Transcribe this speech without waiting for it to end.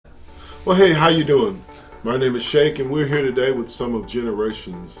Well, hey, how you doing? My name is Shake, and we're here today with some of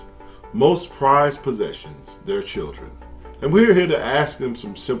generation's most prized possessions, their children. And we're here to ask them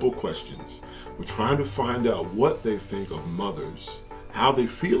some simple questions. We're trying to find out what they think of mothers, how they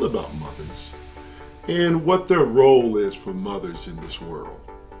feel about mothers, and what their role is for mothers in this world.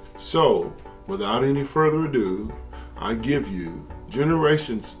 So, without any further ado, I give you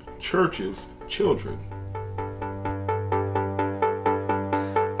Generations Church's children.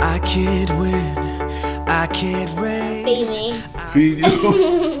 I can't win, I can't raise. Feed me. Feed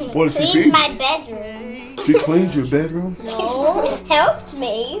you? What does she Cleans feed? my bedroom. She cleans your bedroom? No. Helps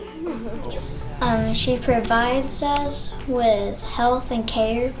me. She provides us with health and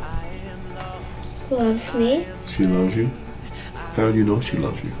care. Loves me. She loves you? How do you know she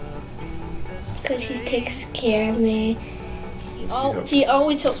loves you? Because she takes care of me. Oh, she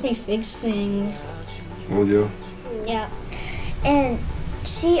always helps me fix things. Oh, yeah? Yeah. And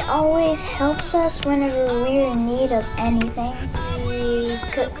she always helps us whenever we're in need of anything. She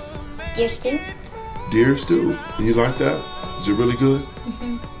cooks deer stew. Deer stew. You like that? Is it really good?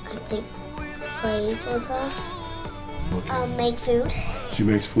 I think plays with us. Okay. Make food. She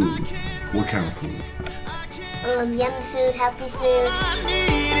makes food. What kind of food? Yummy food, healthy food. I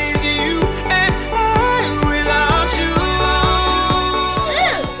need is you and I without you.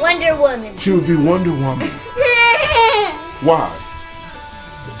 Wonder Woman. She would be Wonder Woman. Why?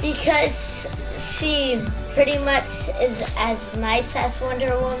 Because she pretty much is as nice as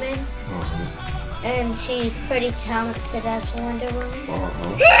Wonder Woman. And she's pretty talented as Wonder Woman.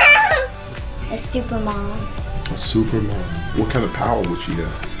 A super mom. A supermom. What kind of power would she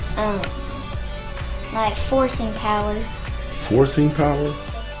have? Like forcing power. Forcing power?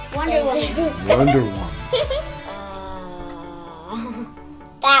 Wonder Woman. Wonder Woman.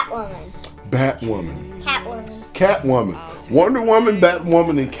 Batwoman. Batwoman. Catwoman. Catwoman. Wonder Woman,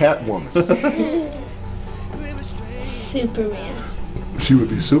 Batwoman, and Catwoman. Superman. She would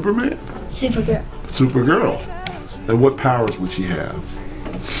be Superman? Supergirl. Supergirl. And what powers would she have?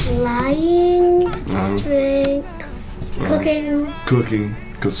 Flying, strength, cooking. Cooking.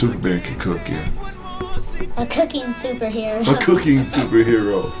 Because Superman can cook, yeah. A cooking superhero. A cooking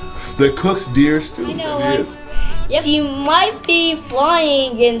superhero that cooks deer stew. I know, That like- is. Yep. She might be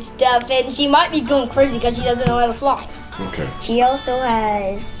flying and stuff, and she might be going crazy because she doesn't know how to fly. Okay. She also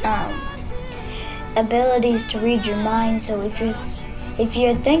has abilities to read your mind. So if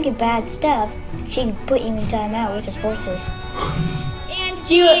you're thinking bad stuff, she can put you in timeout with her forces. And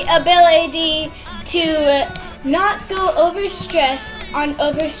the ability to not go overstressed on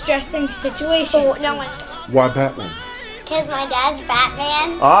overstressing situations. Oh, no one. Why Batwoman? Because my dad's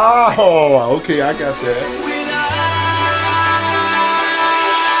Batman. Oh, okay, I got that.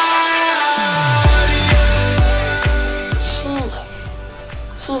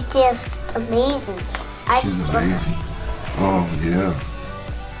 She's just amazing. She's amazing. Oh, yeah.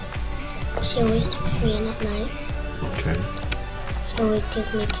 She always tucks me in at night. Okay. She always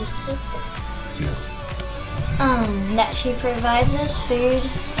gives me kisses. Yeah. That she provides us food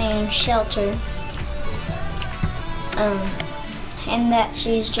and shelter. And that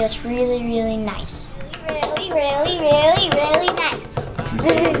she's just really, really nice. Really, really, really, really nice.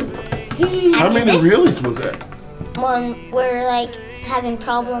 How many reallys was that? When we're like having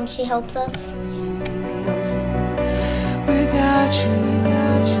problems, she helps us. Without you.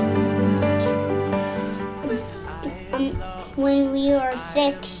 When we are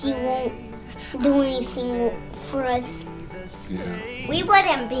sick, she won't do anything for us. Yeah. We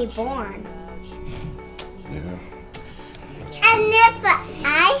wouldn't be born. Yeah. And if I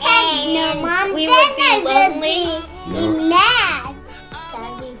had no mom, we then would be I lonely. would be mad.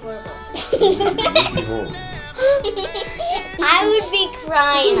 That'd be horrible. I would be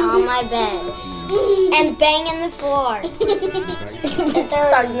crying on my bed and banging the floor. If there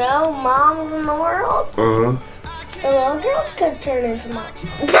was no moms in the world, Uh-huh. the little girls could turn into moms.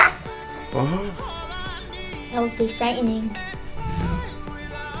 Uh-huh. That would be frightening.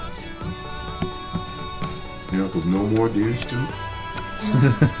 Yeah, because no more deer stew.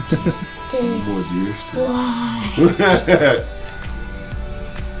 No more deer stew. Why?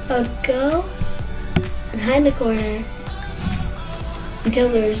 I would go and hide in the corner until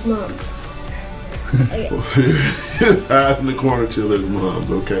there's moms. Hide in the corner till there's moms,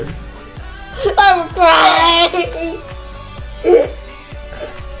 okay. I would cry.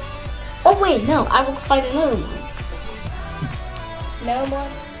 Oh wait, no, I will find another one. No more.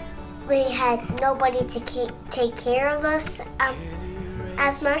 We had nobody to take care of us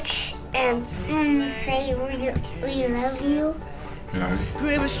as much and say we love you. Yeah.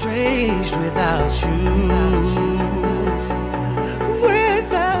 We're estranged without you.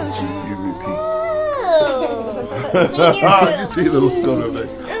 Without you. You Clean your room. You see the look on her face.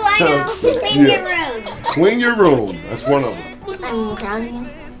 Ooh, I know. Clean your room. Clean your room. That's one of them. I'm proud of you.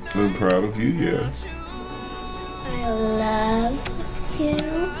 I'm proud of you, yes. I love you.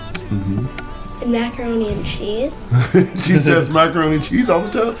 Mm-hmm. And macaroni and cheese. She says macaroni and cheese all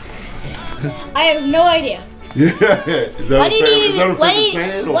the time? I have no idea. Yeah. Is that a favorite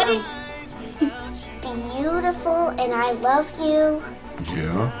saying? Or? Beautiful, and I love you.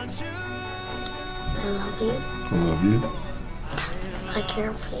 Yeah. I love you. I love you. I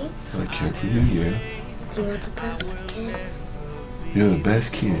care for you. I care for you, yeah. You're the best kids. You're the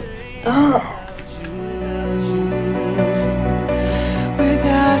best kids.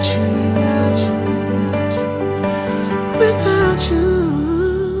 Without you,